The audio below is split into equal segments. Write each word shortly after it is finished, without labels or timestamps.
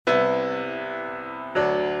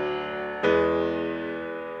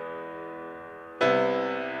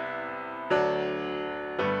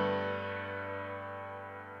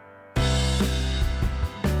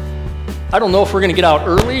I don't know if we're going to get out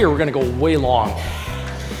early or we're going to go way long.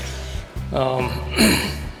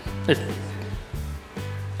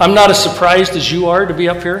 I'm not as surprised as you are to be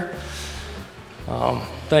up here.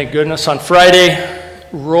 Thank goodness. On Friday,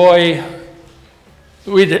 Roy,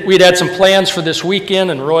 we'd had some plans for this weekend,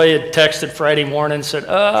 and Roy had texted Friday morning and said,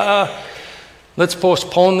 let's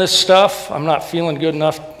postpone this stuff. I'm not feeling good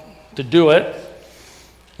enough to do it.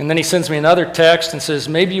 And then he sends me another text and says,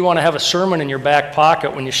 maybe you want to have a sermon in your back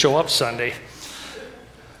pocket when you show up Sunday.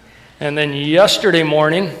 And then yesterday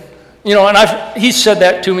morning, and he said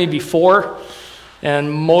that to me before,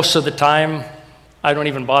 and most of the time I don't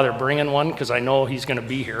even bother bringing one because I know he's going to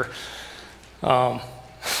be here.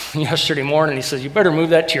 Yesterday morning he says, you better move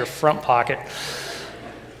that to your front pocket.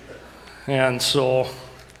 And so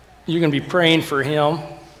you're going to be praying for him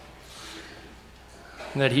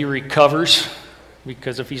that he recovers,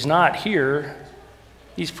 because if he's not here,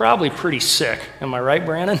 he's probably pretty sick. Am I right,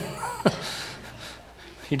 Brandon?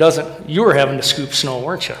 You were having to scoop snow,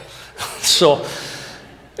 weren't you? So,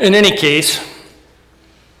 in any case,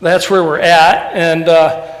 that's where we're at. And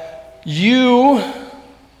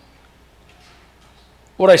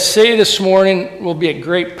what I say this morning will be at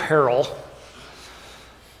great peril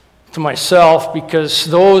to myself, because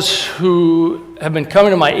those who have been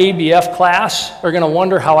coming to my ABF class are going to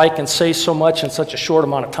wonder how I can say so much in such a short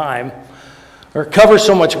amount of time, or cover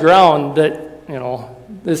so much ground that,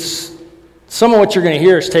 some of what you're going to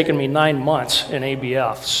hear has taken me 9 months in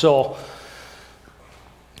ABF. So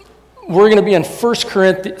we're going to be in 2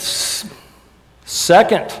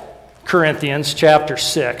 Corinthians chapter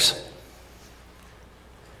 6.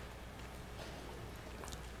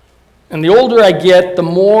 And the older I get, the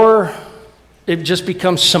more it just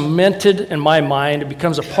becomes cemented in my mind. It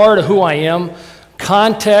becomes a part of who I am.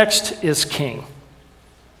 Context is king.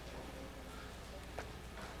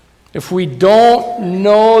 If we don't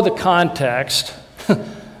know the context,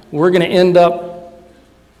 we're going to end up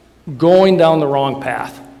going down the wrong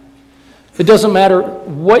path. It doesn't matter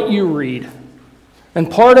what you read.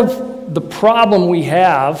 And part of the problem we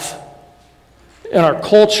have in our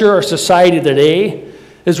culture, our society today,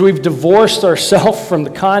 is we've divorced ourselves from the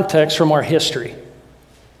context, from our history.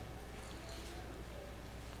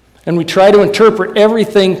 And we try to interpret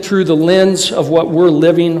everything through the lens of what we're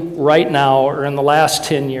living right now or in the last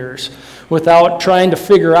 10 years, without trying to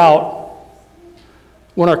figure out,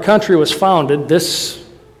 when our country was founded, this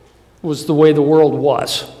was the way the world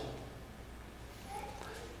was.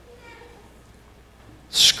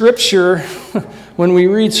 Scripture, when we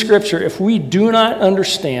read Scripture, if we do not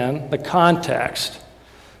understand the context,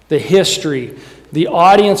 the history, the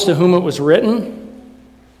audience to whom it was written,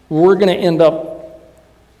 we're going to end up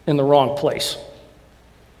in the wrong place.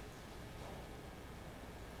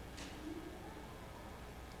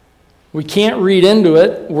 We can't read into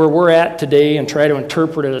it where we're at today and try to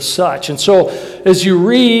interpret it as such. And so, as you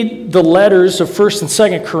read the letters of 1 and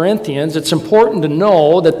 2 Corinthians, it's important to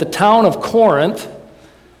know that the town of Corinth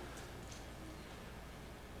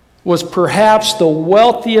was perhaps the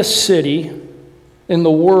wealthiest city in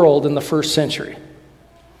the world in the first century.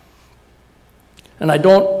 And I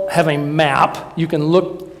don't have a map. You can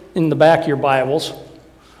look in the back of your Bibles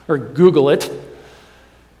or Google it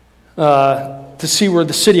to see where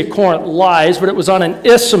the city of Corinth lies, but it was on an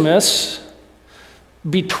isthmus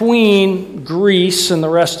between Greece and the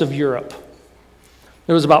rest of Europe.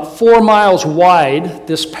 It was about 4 miles wide,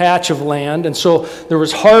 this patch of land, and so there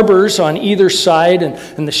was harbors on either side,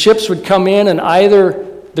 and the ships would come in, and either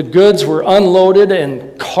the goods were unloaded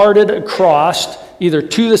and carted across, either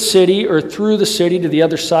to the city or through the city to the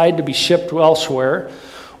other side to be shipped elsewhere,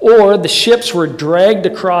 or the ships were dragged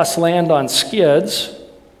across land on skids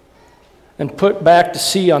and put back to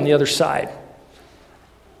sea on the other side.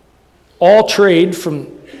 All trade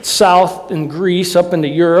from south in Greece up into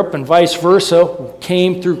Europe and vice versa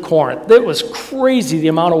came through Corinth. It was crazy the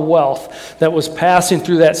amount of wealth that was passing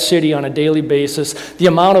through that city on a daily basis, the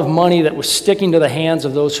amount of money that was sticking to the hands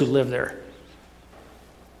of those who lived there.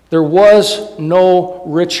 There was no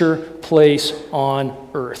richer place on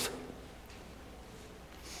earth.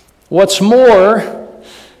 What's more,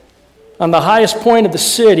 on the highest point of the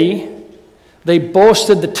city, they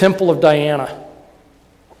boasted the temple of Diana.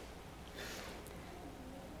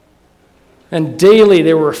 And daily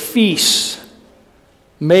there were feasts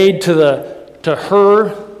made to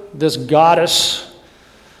her, this goddess,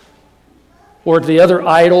 or to the other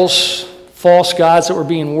idols, false gods that were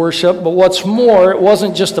being worshipped. But what's more, it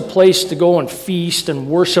wasn't just a place to go and feast and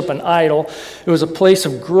worship an idol. It was a place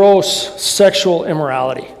of gross sexual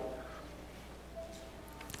immorality.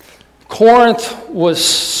 Corinth was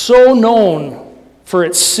so known for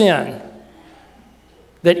its sin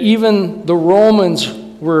that even the Romans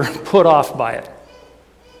were put off by it.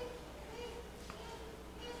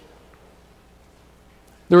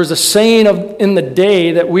 There was a saying in the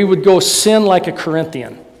day that we would go sin like a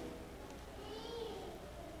Corinthian.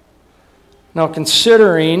 Now,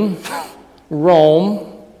 considering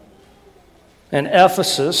Rome and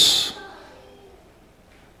Ephesus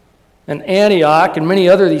and Antioch and many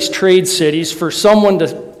other of these trade cities, for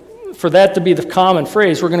that to be the common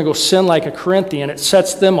phrase, we're going to go sin like a Corinthian, it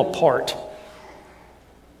sets them apart.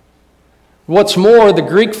 What's more, the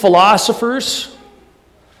Greek philosophers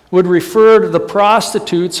would refer to the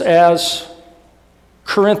prostitutes as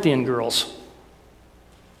Corinthian girls.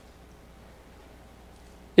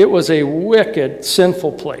 It was a wicked,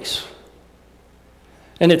 sinful place.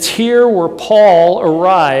 And it's here where Paul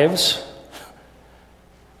arrives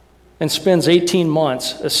and spends 18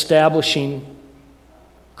 months establishing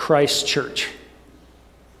Christ's church.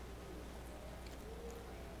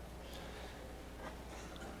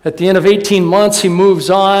 At the end of 18 months, he moves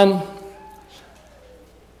on.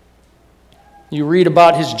 You read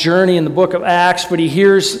about his journey in the book of Acts, but he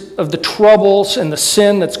hears of the troubles and the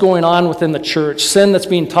sin that's going on within the church, sin that's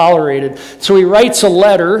being tolerated. So he writes a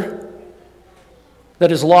letter that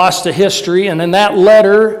is lost to history, and in that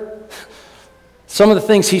letter, some of the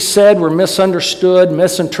things he said were misunderstood,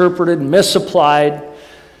 misinterpreted, misapplied.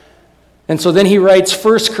 And so then he writes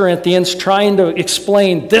 1 Corinthians trying to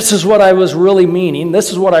explain, this is what I was really meaning,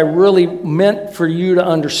 this is what I really meant for you to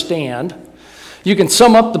understand. You can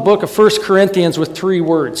sum up the book of 1 Corinthians with 3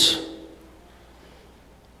 words.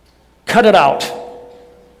 Cut it out.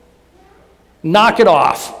 Knock it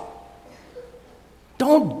off.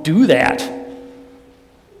 Don't do that.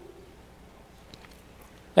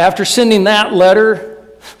 After sending that letter,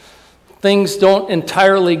 things don't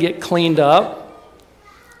entirely get cleaned up.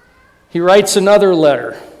 He writes another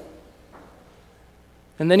letter.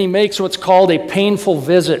 And then he makes what's called a painful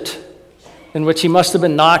visit, in which he must have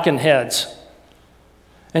been knocking heads.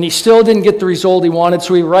 And he still didn't get the result he wanted,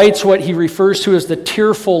 so he writes what he refers to as the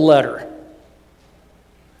tearful letter,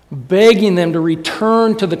 begging them to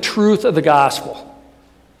return to the truth of the gospel,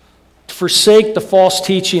 to forsake the false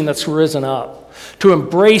teaching that's risen up, to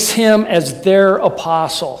embrace him as their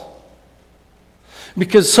apostle.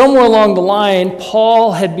 Because somewhere along the line,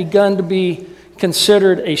 Paul had begun to be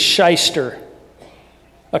considered a shyster,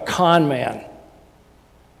 a con man.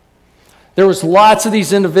 There was lots of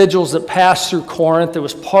these individuals that passed through Corinth. It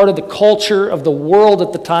was part of the culture of the world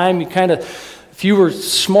at the time. If you were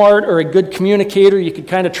smart or a good communicator, you could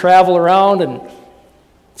kind of travel around and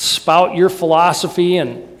spout your philosophy,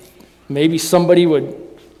 and maybe somebody would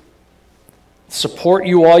support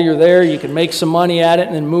you while you're there. You could make some money at it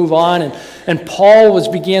and then move on. And Paul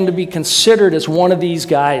began to be considered as one of these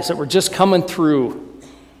guys that were just coming through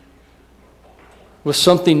with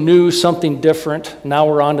something new, something different. Now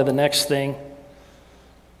we're on to the next thing.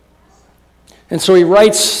 And so he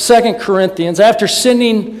writes 2 Corinthians, after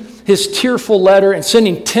sending his tearful letter and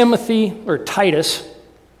sending Titus,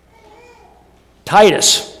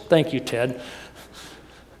 thank you, Ted.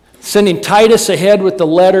 Sending Titus ahead with the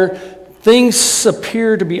letter, things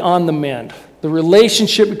appear to be on the mend. The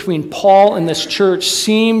relationship between Paul and this church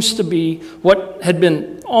seems to be what had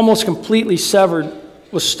been almost completely severed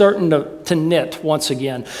was starting to knit once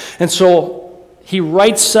again. And so he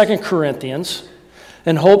writes 2 Corinthians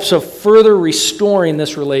in hopes of further restoring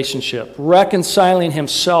this relationship, reconciling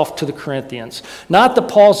himself to the Corinthians. Not that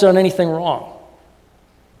Paul's done anything wrong.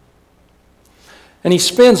 And he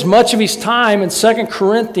spends much of his time in 2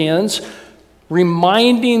 Corinthians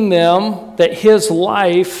reminding them that his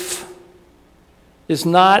life is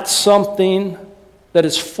not something that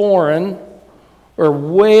is foreign or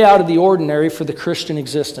way out of the ordinary for the Christian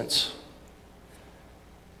existence.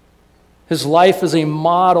 His life is a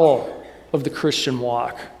model of the Christian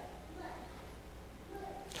walk.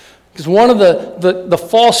 Because one of the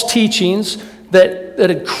false teachings that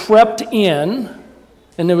had crept in,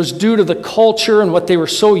 and it was due to the culture and what they were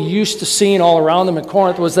so used to seeing all around them in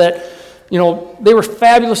Corinth, was that, they were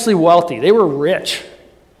fabulously wealthy. They were rich.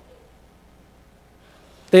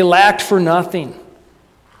 They lacked for nothing.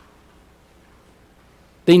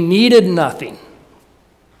 They needed nothing.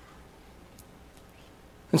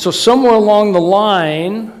 And so somewhere along the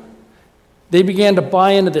line, they began to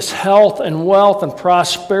buy into this health and wealth and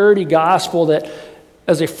prosperity gospel that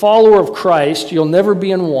as a follower of Christ, you'll never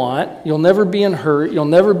be in want, you'll never be in hurt, you'll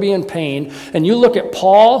never be in pain. And you look at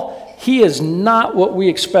Paul, he is not what we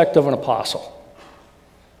expect of an apostle.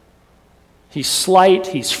 He's slight,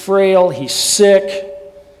 he's frail, he's sick.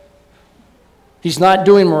 He's not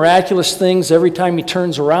doing miraculous things every time he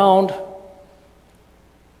turns around.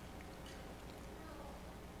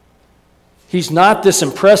 He's not this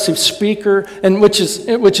impressive speaker, and which is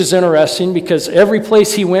interesting because every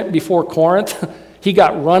place he went before Corinth, he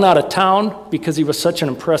got run out of town because he was such an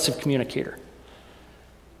impressive communicator.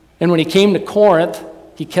 And when he came to Corinth,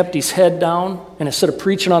 he kept his head down, and instead of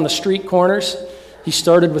preaching on the street corners, he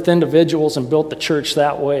started with individuals and built the church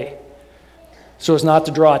that way, so as not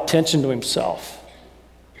to draw attention to himself.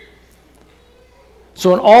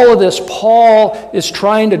 So in all of this, Paul is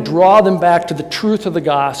trying to draw them back to the truth of the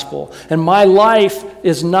gospel. And my life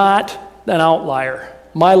is not an outlier.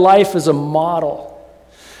 My life is a model.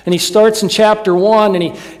 And he starts in chapter 1,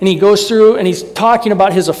 and he goes through, and he's talking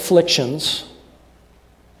about his afflictions.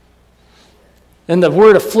 And the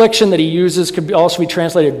word affliction that he uses could also be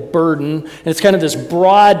translated burden. And it's kind of this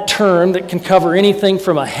broad term that can cover anything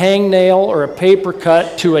from a hangnail or a paper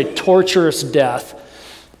cut to a torturous death.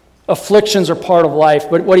 Afflictions are part of life.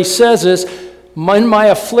 But what he says is, in my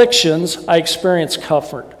afflictions, I experience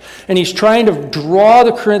comfort. And he's trying to draw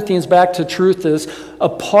the Corinthians back to the truth is,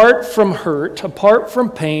 apart from hurt, apart from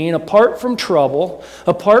pain, apart from trouble,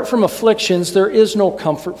 apart from afflictions, there is no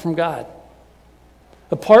comfort from God.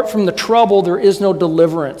 Apart from the trouble, there is no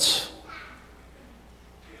deliverance.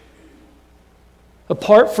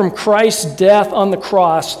 Apart from Christ's death on the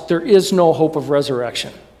cross, there is no hope of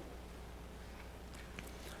resurrection.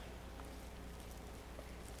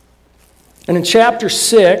 And in chapter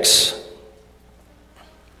 6,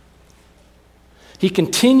 he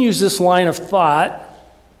continues this line of thought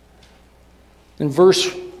in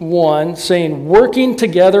verse 1, saying, working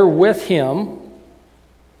together with him,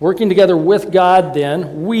 working together with God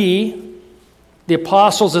then, we, the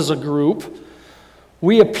apostles as a group,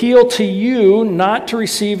 we appeal to you not to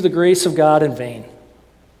receive the grace of God in vain.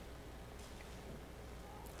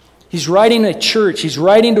 He's writing a church, he's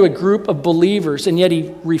writing to a group of believers, and yet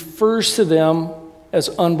he refers to them as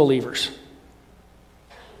unbelievers.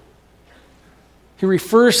 He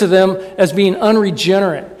refers to them as being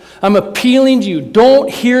unregenerate. I'm appealing to you. Don't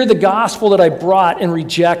hear the gospel that I brought and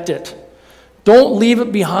reject it. Don't leave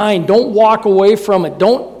it behind. Don't walk away from it.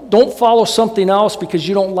 Don't follow something else because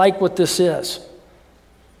you don't like what this is.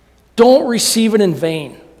 Don't receive it in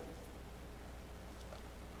vain.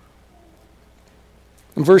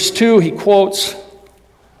 In verse 2, he quotes,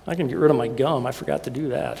 I can get rid of my gum. I forgot to do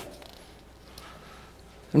that.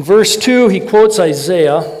 In verse 2, he quotes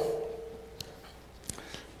Isaiah,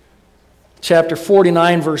 chapter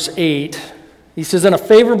 49, verse 8. He says, in a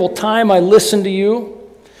favorable time I listened to you,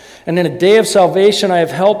 and in a day of salvation I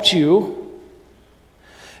have helped you.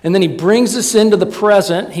 And then he brings us into the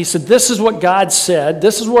present. He said, this is what God said.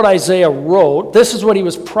 This is what Isaiah wrote. This is what he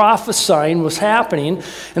was prophesying was happening.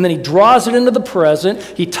 And then he draws it into the present.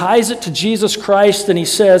 He ties it to Jesus Christ, and he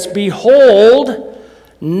says, behold,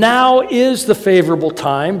 now is the favorable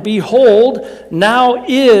time. Behold, now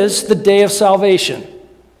is the day of salvation.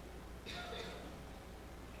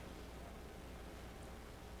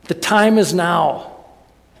 The time is now.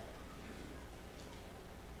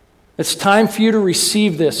 It's time for you to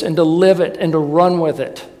receive this and to live it and to run with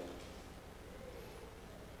it.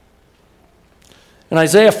 In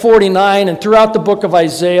Isaiah 49 and throughout the book of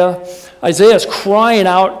Isaiah, Isaiah is crying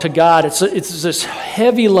out to God. It's this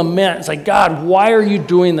heavy lament. It's like, God, why are you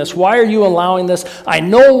doing this? Why are you allowing this? I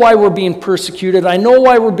know why we're being persecuted. I know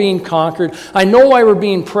why we're being conquered. I know why we're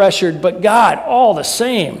being pressured. But God, all the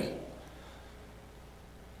same.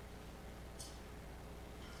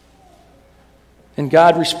 And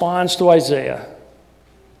God responds to Isaiah.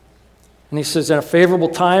 And he says, in a favorable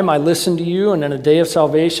time I listened to you, and in a day of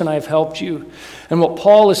salvation I have helped you. And what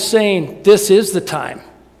Paul is saying, this is the time.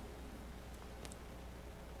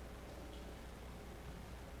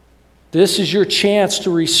 This is your chance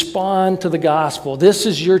to respond to the gospel. This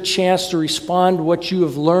is your chance to respond to what you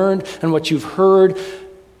have learned and what you've heard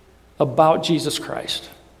about Jesus Christ.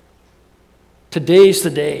 Today's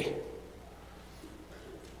the day.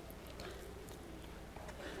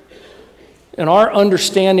 And our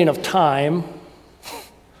understanding of time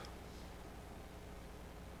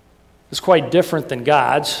is quite different than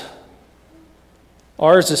God's.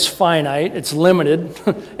 Ours is finite, it's limited.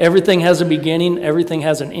 Everything has a beginning, everything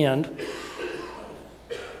has an end.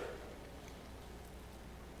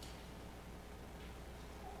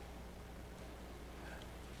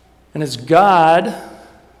 And as God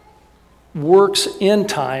works in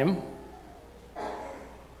time,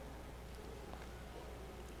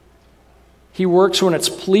 He works when it's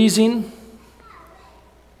pleasing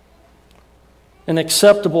and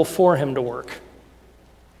acceptable for Him to work.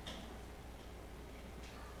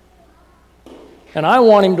 And I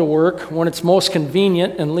want Him to work when it's most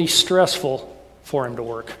convenient and least stressful for Him to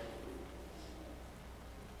work.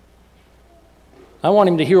 I want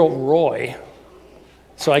him to hear Roy.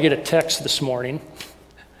 So I get a text this morning,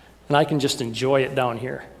 and I can just enjoy it down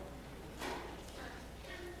here.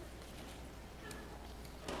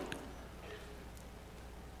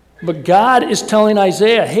 But God is telling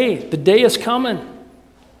Isaiah, hey, the day is coming.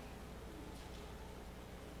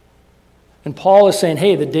 And Paul is saying,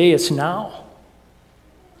 hey, the day is now.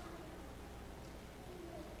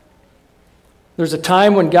 There's a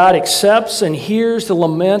time when God accepts and hears the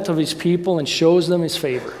lament of his people and shows them his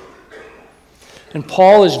favor. And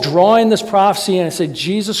Paul is drawing this prophecy and he said,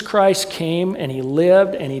 Jesus Christ came and he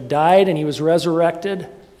lived and he died and he was resurrected.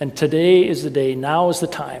 And today is the day. Now is the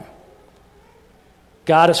time.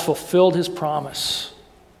 God has fulfilled his promise.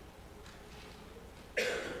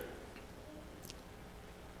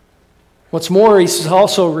 What's more, he's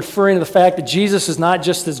also referring to the fact that Jesus is not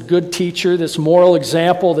just this good teacher, this moral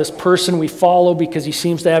example, this person we follow because he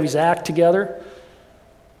seems to have his act together.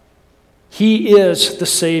 He is the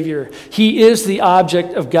Savior. He is the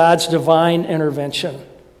object of God's divine intervention.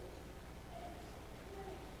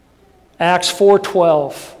 Acts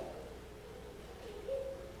 4:12.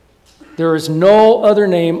 There is no other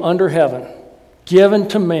name under heaven given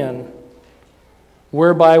to men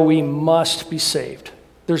whereby we must be saved.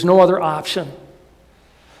 There's no other option.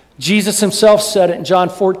 Jesus himself said it in John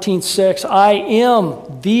 14:6. I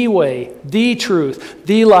am the way, the truth,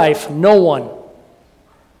 the life. No one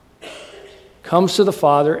comes to the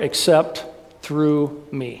Father except through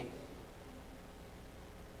me.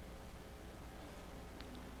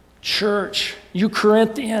 Church, you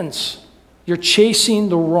Corinthians, you're chasing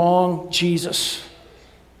the wrong Jesus.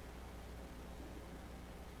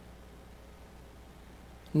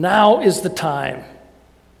 Now is the time.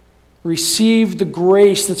 Receive the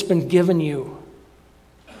grace that's been given you.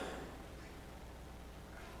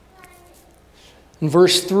 In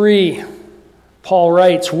verse 3, Paul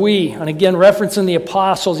writes, we, and again referencing the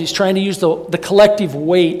apostles, he's trying to use the collective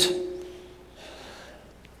weight.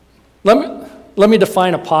 Let me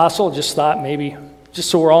define apostle, just thought maybe, just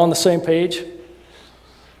so we're all on the same page.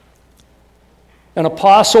 An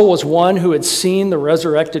apostle was one who had seen the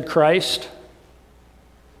resurrected Christ,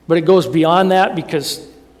 but it goes beyond that because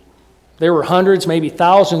there were hundreds, maybe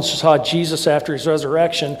thousands who saw Jesus after his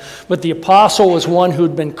resurrection, but the apostle was one who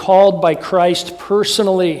had been called by Christ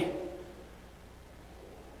personally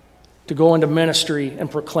to go into ministry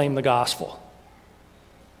and proclaim the gospel.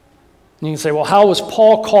 And you can say, well, how was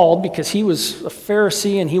Paul called? Because he was a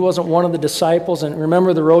Pharisee and he wasn't one of the disciples. And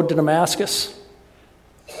remember the road to Damascus?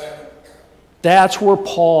 That's where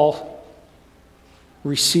Paul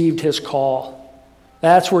received his call.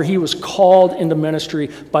 That's where he was called into ministry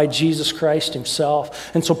by Jesus Christ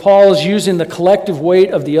himself. And so Paul is using the collective weight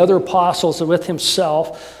of the other apostles with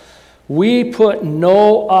himself. We put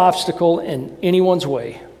no obstacle in anyone's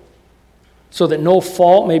way so that no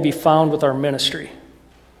fault may be found with our ministry.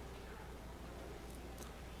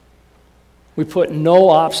 We put no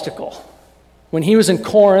obstacle. When he was in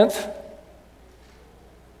Corinth,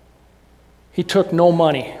 he took no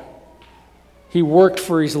money. He worked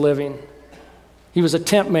for his living. He was a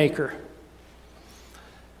tent maker.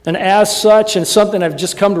 And as such, and something I've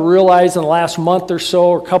just come to realize in the last month or so,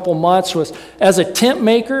 or couple months, was as a tent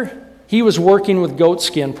maker, he was working with goat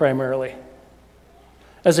skin primarily.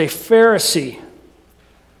 As a Pharisee,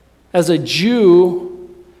 as a Jew,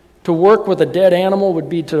 to work with a dead animal would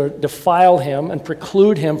be to defile him and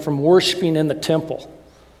preclude him from worshiping in the temple.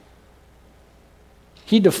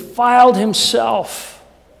 He defiled himself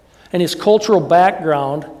and his cultural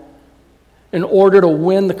background in order to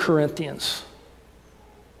win the Corinthians.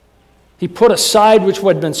 He put aside which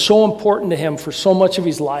had been so important to him for so much of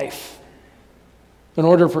his life in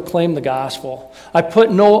order to proclaim the gospel. I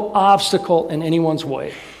put no obstacle in anyone's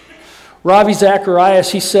way. Ravi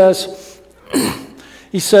Zacharias, he says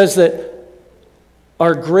that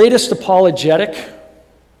our greatest apologetic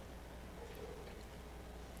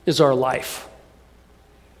is our life.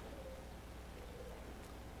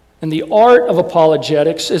 And the art of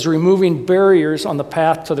apologetics is removing barriers on the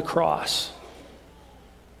path to the cross.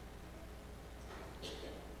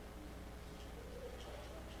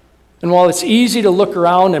 And while it's easy to look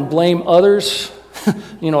around and blame others,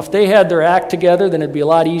 if they had their act together, then it'd be a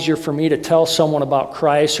lot easier for me to tell someone about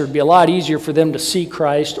Christ, or it'd be a lot easier for them to see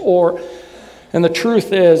Christ, and the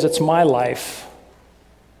truth is, it's my life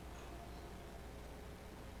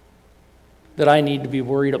that I need to be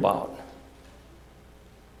worried about.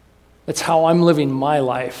 It's how I'm living my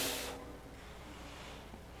life.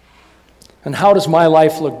 And how does my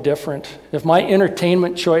life look different? If my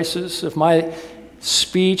entertainment choices, if my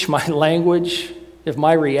speech, my language, if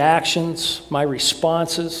my reactions, my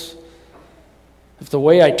responses if the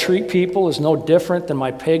way I treat people is no different than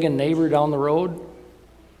my pagan neighbor down the road,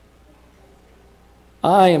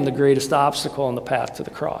 I am the greatest obstacle on the path to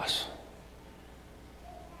the cross.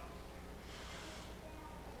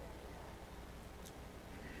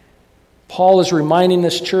 Paul is reminding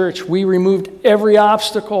this church, we removed every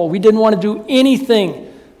obstacle. We didn't want to do anything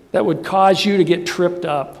that would cause you to get tripped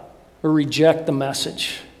up or reject the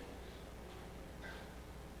message.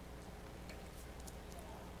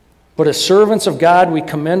 But as servants of God, we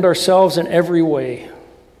commend ourselves in every way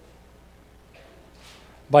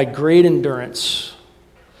by great endurance.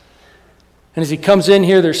 And as he comes in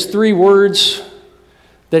here, there's 3 words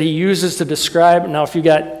that he uses to describe. Now, if you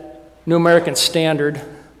got New American Standard,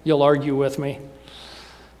 you'll argue with me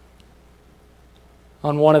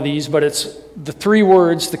on one of these, but it's the 3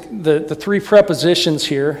 words, the 3 prepositions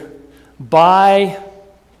here: by,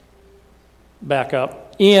 back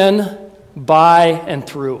up, in, by, and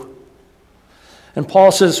through. And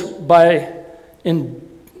Paul says, by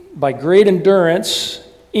great endurance,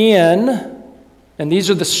 in, and these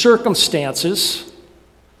are the circumstances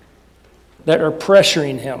that are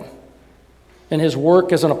pressuring him in his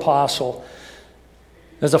work as an apostle.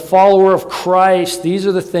 As a follower of Christ, these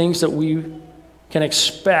are the things that we can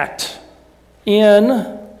expect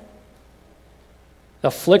in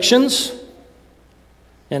afflictions,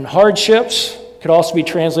 in hardships, could also be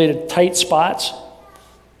translated tight spots.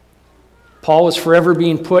 Paul was forever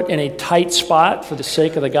being put in a tight spot for the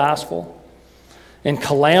sake of the gospel. In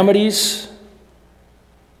calamities,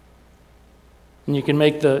 and you can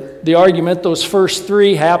make the argument those first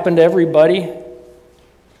 3 happen to everybody.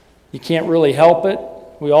 You can't really help it.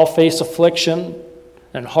 We all face affliction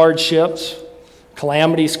and hardships.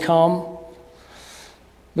 Calamities come.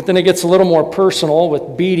 But then it gets a little more personal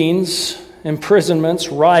with beatings, imprisonments,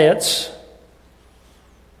 riots.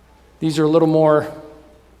 These are a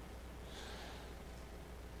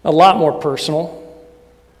lot more personal,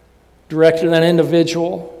 directed at an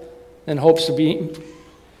individual in hopes to be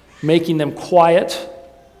making them quiet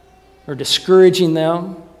or discouraging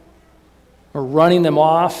them or running them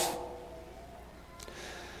off.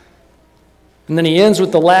 And then he ends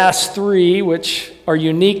with the last 3, which are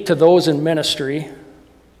unique to those in ministry,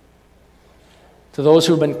 to those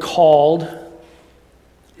who have been called: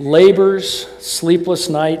 labors, sleepless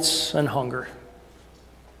nights, and hunger.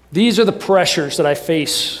 These are the pressures that I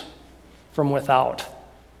face from without.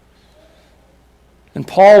 And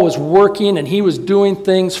Paul was working and he was doing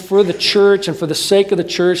things for the church and for the sake of the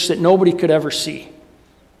church that nobody could ever see.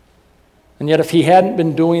 And yet if he hadn't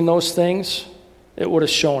been doing those things, it would have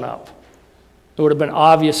shown up. It would have been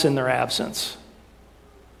obvious in their absence.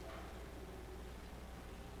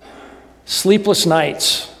 Sleepless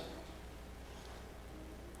nights.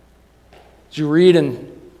 As you read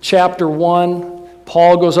in chapter 1,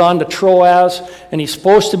 Paul goes on to Troas, and he's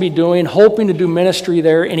supposed to be hoping to do ministry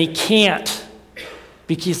there, and he can't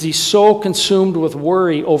because he's so consumed with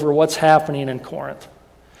worry over what's happening in Corinth.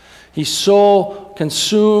 He's so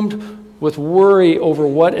consumed with worry over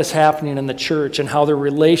what is happening in the church and how their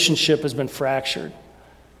relationship has been fractured.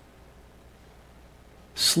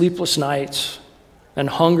 Sleepless nights and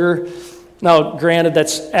hunger. Now, granted,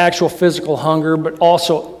 that's actual physical hunger, but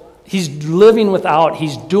also he's doing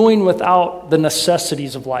without the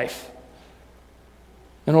necessities of life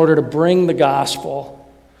in order to bring the gospel,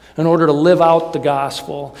 in order to live out the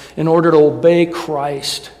gospel, in order to obey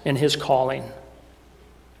Christ in his calling.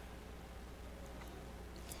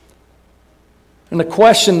 And the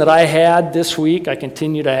question that I had this week, I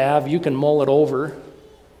continue to have, you can mull it over.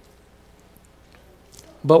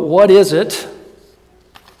 But what is it,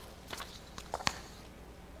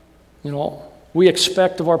 we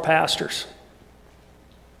expect of our pastors?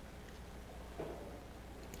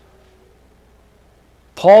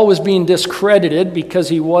 Paul was being discredited because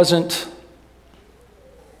he wasn't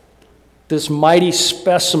this mighty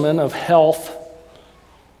specimen of health.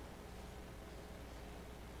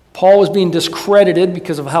 Paul was being discredited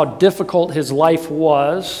because of how difficult his life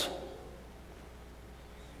was.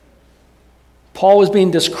 Paul was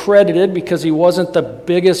being discredited because he wasn't the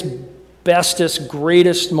biggest, bestest,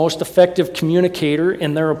 greatest, most effective communicator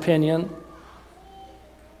in their opinion.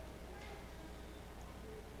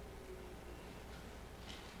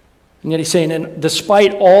 And yet he's saying, and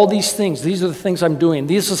despite all these things, these are the things I'm doing.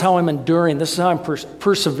 This is how I'm enduring. This is how I'm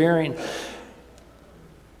persevering.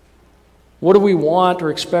 What do we want or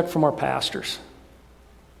expect from our pastors?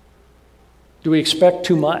 Do we expect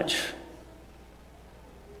too much?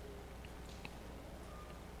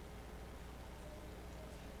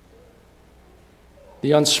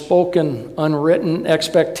 The unspoken, unwritten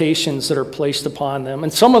expectations that are placed upon them.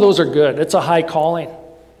 And some of those are good. It's a high calling.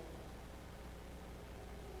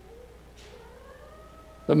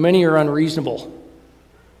 but many are unreasonable.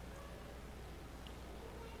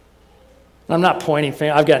 I'm not pointing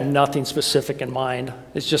fingers. I've got nothing specific in mind.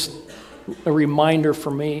 It's just a reminder for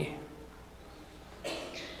me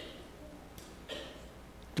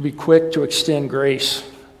to be quick to extend grace,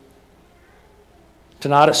 to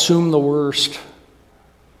not assume the worst,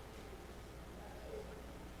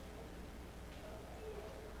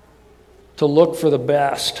 to look for the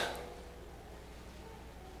best.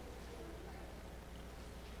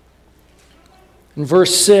 In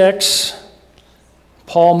verse 6,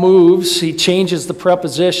 Paul moves, he changes the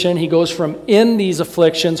preposition. He goes from in these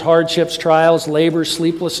afflictions, hardships, trials, labors,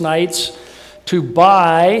 sleepless nights, to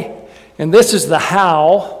by, and this is the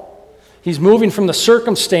how. He's moving from the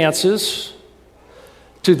circumstances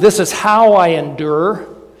to this is how I endure.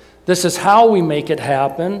 This is how we make it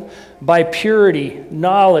happen, by purity,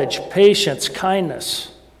 knowledge, patience,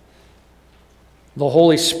 kindness, the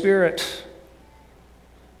Holy Spirit,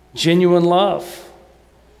 genuine love,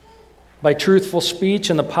 by truthful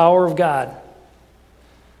speech and the power of God.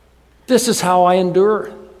 This is how I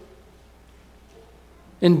endure.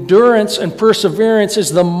 Endurance and perseverance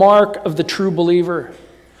is the mark of the true believer.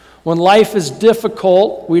 When life is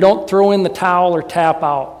difficult, we don't throw in the towel or tap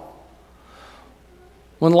out.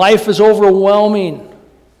 When life is overwhelming,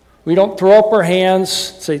 we don't throw up our hands,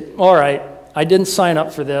 say, all right, I didn't sign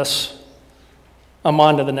up for this. I'm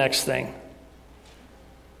on to the next thing.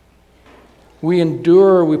 We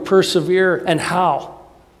endure, we persevere, and how?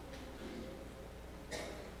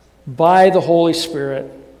 By the Holy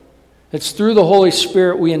Spirit. It's through the Holy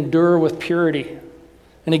Spirit we endure with purity.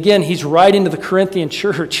 And again, he's writing to the Corinthian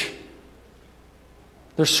church.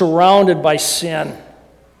 They're surrounded by sin.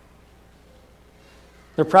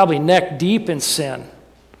 They're probably neck deep in sin.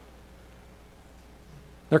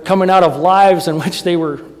 They're coming out of lives in which they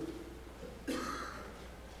were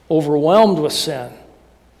overwhelmed with sin.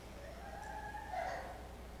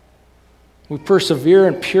 We persevere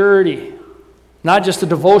in purity, not just a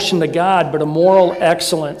devotion to God, but a moral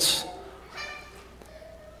excellence.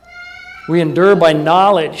 We endure by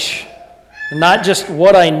knowledge, and not just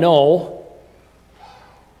what I know,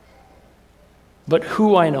 but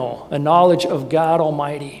who I know, a knowledge of God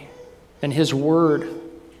Almighty and His Word.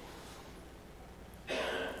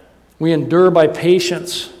 We endure by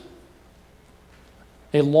patience,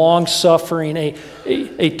 a long-suffering,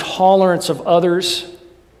 a tolerance of others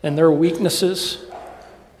and their weaknesses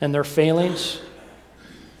and their failings.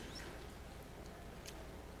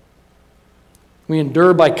 We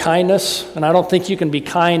endure by kindness, and I don't think you can be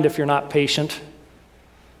kind if you're not patient.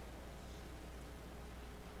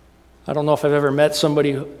 I don't know if I've ever met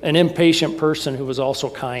somebody, an impatient person who was also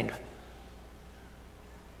kind.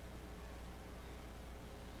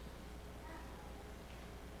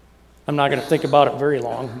 I'm not going to think about it very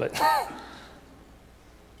long, but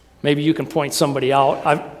maybe you can point somebody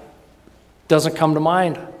out. Doesn't come to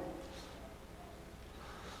mind.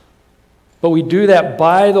 But we do that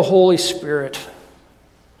by the Holy Spirit.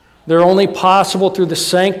 They're only possible through the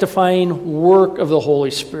sanctifying work of the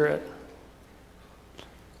Holy Spirit.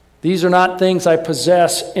 These are not things I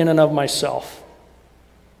possess in and of myself.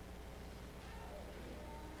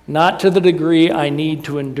 Not to the degree I need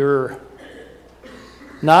to endure.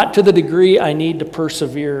 Not to the degree I need to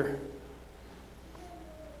persevere.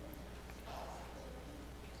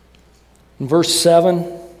 In verse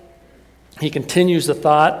 7, he continues the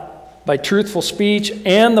thought, by truthful speech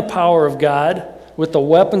and the power of God, with the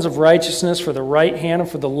weapons of righteousness for the right hand and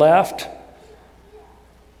for the left.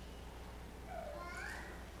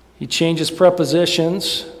 He changes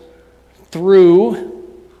prepositions.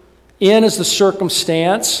 Through, in is the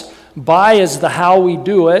circumstance, by is the how we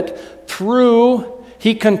do it. Through,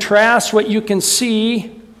 he contrasts what you can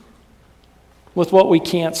see with what we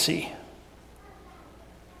can't see.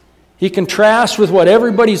 He contrasts with what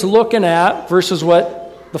everybody's looking at versus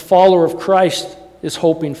what the follower of Christ is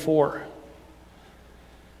hoping for.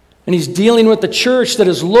 And he's dealing with the church that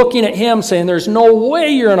is looking at him saying, there's no way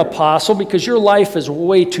you're an apostle because your life is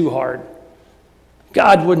way too hard.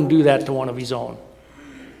 God wouldn't do that to one of his own.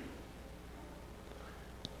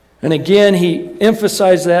 And again, he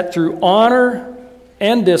emphasized that through honor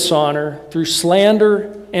and dishonor, through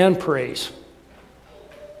slander and praise.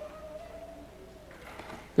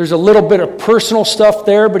 There's a little bit of personal stuff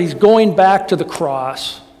there, but he's going back to the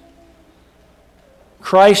cross.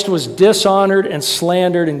 Christ was dishonored and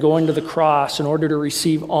slandered in going to the cross in order to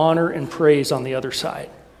receive honor and praise on the other side.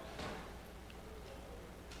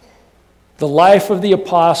 The life of the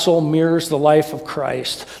apostle mirrors the life of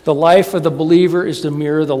Christ. The life of the believer is to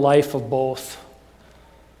mirror the life of both.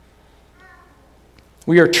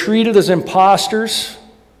 We are treated as imposters,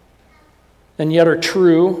 and yet are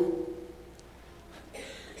true.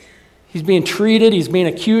 He's being treated, he's being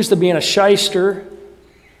accused of being a shyster. He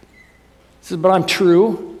says, but I'm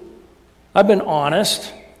true. I've been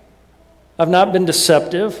honest. I've not been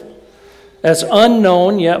deceptive. As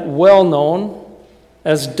unknown, yet well-known.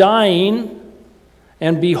 As dying,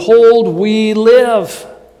 and behold, we live.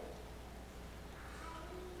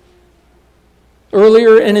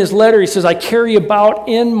 Earlier in his letter, he says, I carry about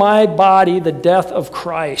in my body the death of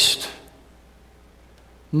Christ,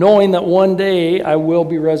 knowing that one day I will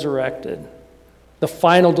be resurrected. The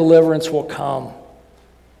final deliverance will come.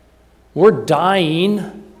 We're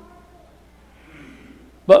dying,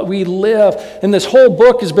 but we live. And this whole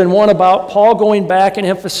book has been one about Paul going back and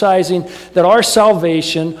emphasizing that our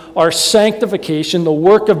salvation, our sanctification, the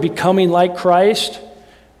work of becoming like Christ,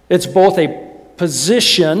 it's both a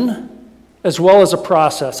position as well as a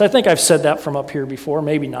process. I think I've said that from up here before,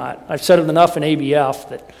 maybe not. I've said it enough in ABF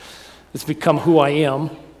that it's become who I am.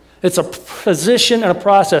 It's a position and a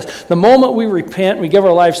process. The moment we repent, we give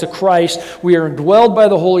our lives to Christ, we are indwelled by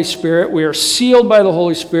the Holy Spirit, we are sealed by the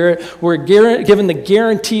Holy Spirit, we're given the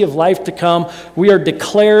guarantee of life to come, we are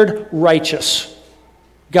declared righteous.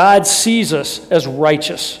 God sees us as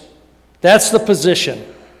righteous. That's the position.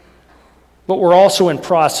 But we're also in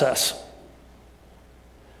process.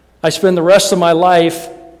 I spend the rest of my life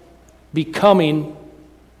becoming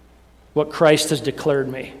what Christ has declared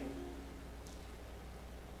me.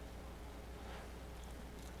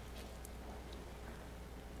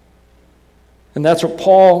 And that's what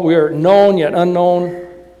Paul, we are known yet unknown.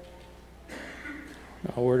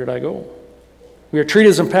 Now, where did I go? We are treated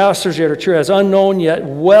as impostors, yet are true, as unknown, yet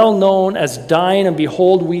well known, as dying, and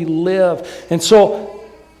behold, we live. And so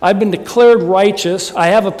I've been declared righteous. I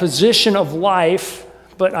have a position of life,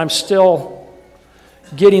 but I'm still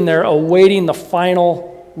getting there, awaiting the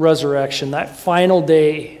final resurrection, that final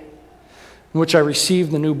day in which I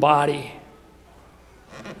receive the new body.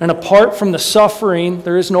 And apart from the suffering,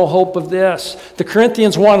 there is no hope of this. The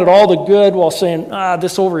Corinthians wanted all the good while saying,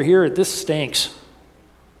 this over here, this stinks.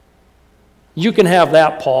 You can have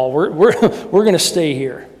that, Paul. We're going to stay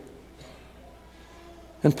here.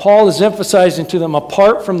 And Paul is emphasizing to them,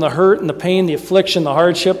 apart from the hurt and the pain, the affliction, the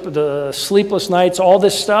hardship, the sleepless nights, all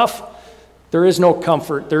this stuff, there is no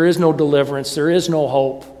comfort, there is no deliverance, there is no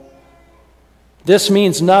hope. This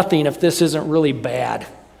means nothing if this isn't really bad.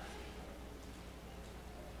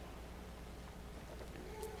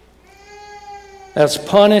 As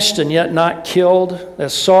punished and yet not killed,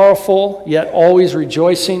 as sorrowful yet always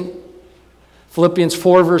rejoicing. Philippians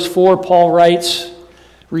 4 verse 4, Paul writes,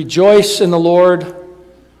 rejoice in the Lord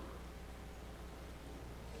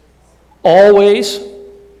always.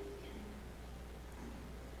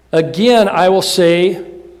 Again, I will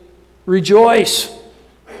say, rejoice.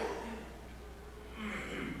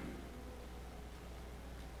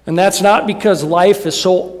 And that's not because life is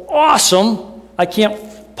so awesome, I can't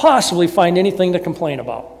possibly find anything to complain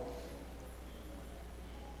about.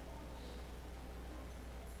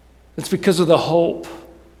 It's because of the hope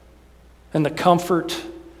and the comfort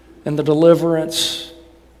and the deliverance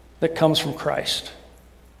that comes from Christ.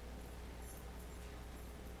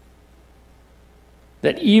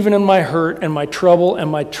 That even in my hurt and my trouble and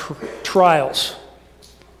my trials,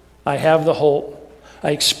 I have the hope. I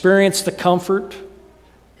experience the comfort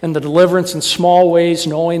and the deliverance in small ways,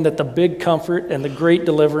 knowing that the big comfort and the great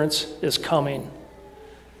deliverance is coming.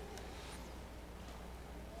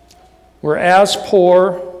 We're as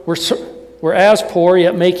poor,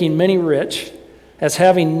 yet making many rich, as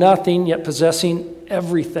having nothing, yet possessing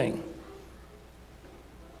everything.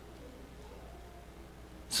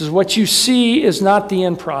 This is what you see is not the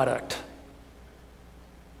end product.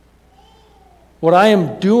 What I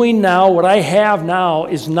am doing now, what I have now,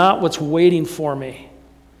 is not what's waiting for me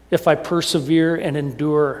if I persevere and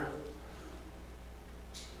endure.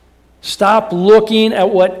 Stop looking at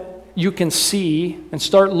what you can see and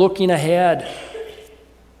start looking ahead.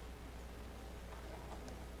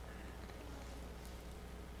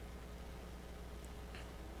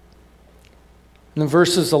 And in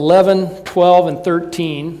verses 11, 12, and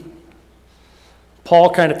 13, Paul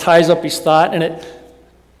kind of ties up his thought, and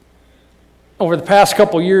over the past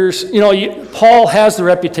couple years, Paul has the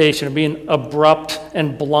reputation of being abrupt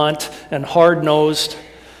and blunt and hard-nosed.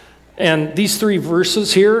 And these 3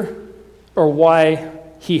 verses here are why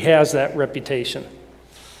he has that reputation.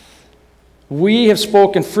 We have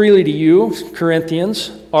spoken freely to you,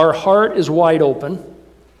 Corinthians. Our heart is wide open.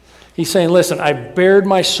 He's saying, listen, I've bared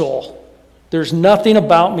my soul. There's nothing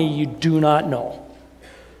about me you do not know.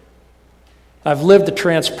 I've lived a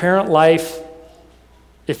transparent life.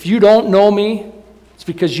 If you don't know me, it's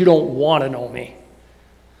because you don't want to know me.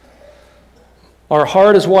 Our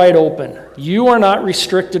heart is wide open. You are not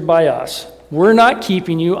restricted by us. We're not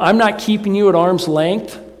keeping you. I'm not keeping you at arm's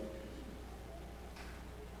length.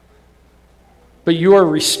 But you are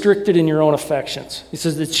restricted in your own affections. He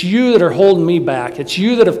says, it's you that are holding me back. It's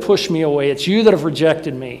you that have pushed me away. It's you that have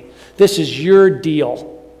rejected me. This is your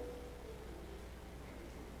deal.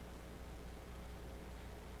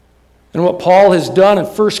 And what Paul has done in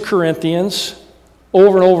 1 Corinthians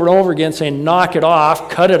over and over and over again, saying, knock it off,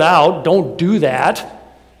 cut it out, don't do that.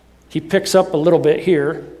 He picks up a little bit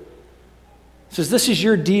here. He says, this is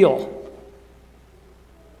your deal.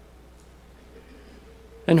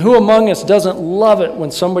 And who among us doesn't love it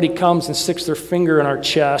when somebody comes and sticks their finger in our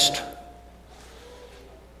chest?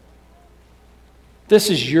 This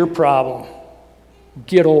is your problem.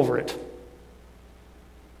 Get over it.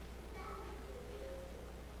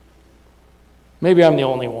 Maybe I'm the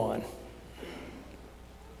only one.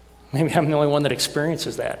 Maybe I'm the only one that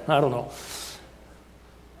experiences that. I don't know.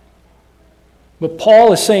 But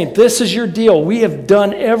Paul is saying, this is your deal. We have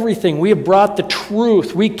done everything. We have brought the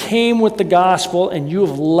truth. We came with the gospel, and you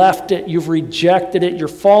have left it. You've rejected it. You're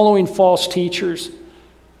following false teachers.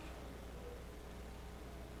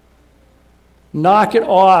 Knock it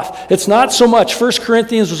off. It's not so much. 1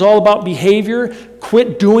 Corinthians was all about behavior.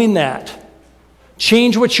 Quit doing that.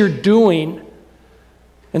 Change what you're doing.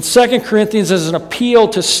 And 2 Corinthians is an appeal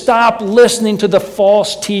to stop listening to the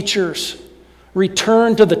false teachers.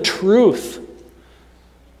 Return to the truth.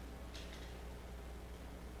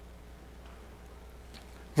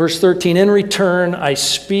 Verse 13, in return, I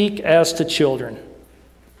speak as to children.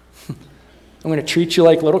 I'm going to treat you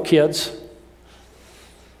like little kids.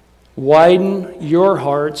 Widen your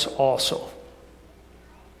hearts also.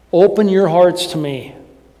 Open your hearts to me.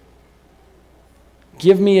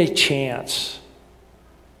 Give me a chance.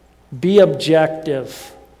 Be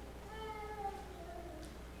objective.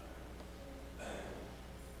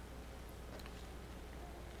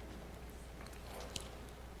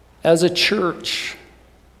 As a church,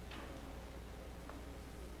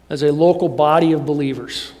 as a local body of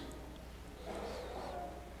believers,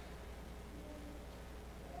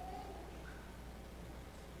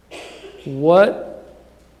 what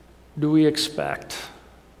do we expect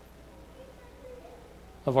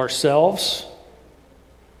of ourselves?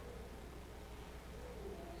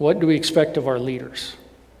 What do we expect of our leaders?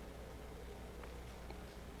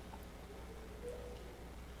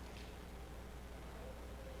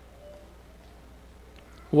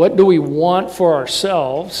 What do we want for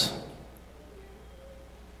ourselves?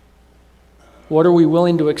 What are we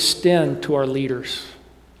willing to extend to our leaders?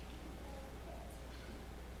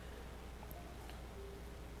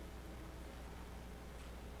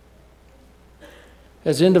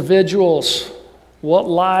 As individuals, what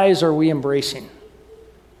lies are we embracing?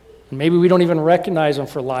 And maybe we don't even recognize them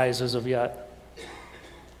for lies as of yet.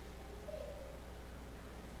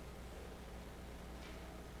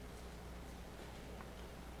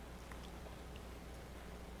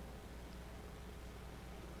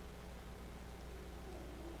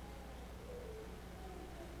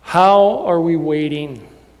 How are we waiting?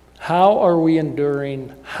 How are we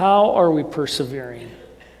enduring? How are we persevering?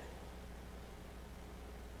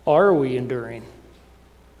 Are we enduring?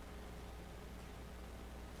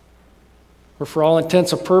 Or for all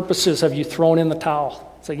intents and purposes, have you thrown in the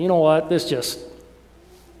towel? It's like, you know what, this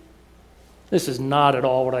is not at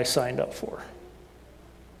all what I signed up for.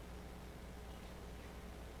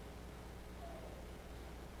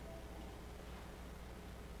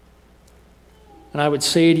 And I would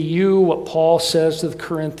say to you what Paul says to the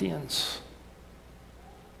Corinthians.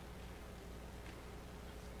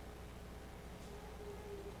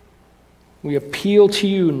 We appeal to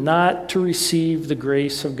you not to receive the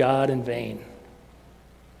grace of God in vain.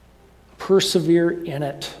 Persevere in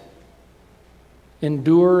it.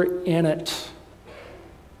 Endure in it.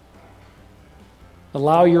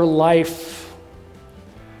 Allow your life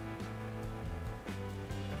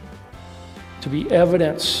to be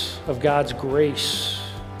evidence of God's grace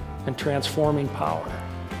and transforming power.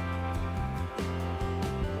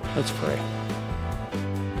 Let's pray.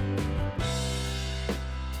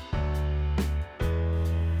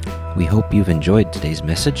 We hope you've enjoyed today's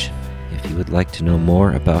message. If you would like to know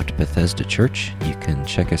more about Bethesda Church, you can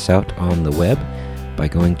check us out on the web by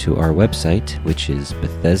going to our website, which is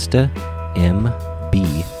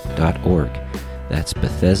BethesdaMB.org. That's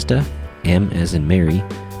Bethesda, M as in Mary,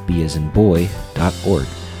 B as in boy.org.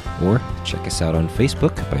 Or check us out on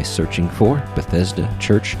Facebook by searching for Bethesda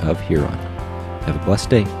Church of Huron. Have a blessed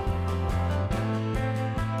day.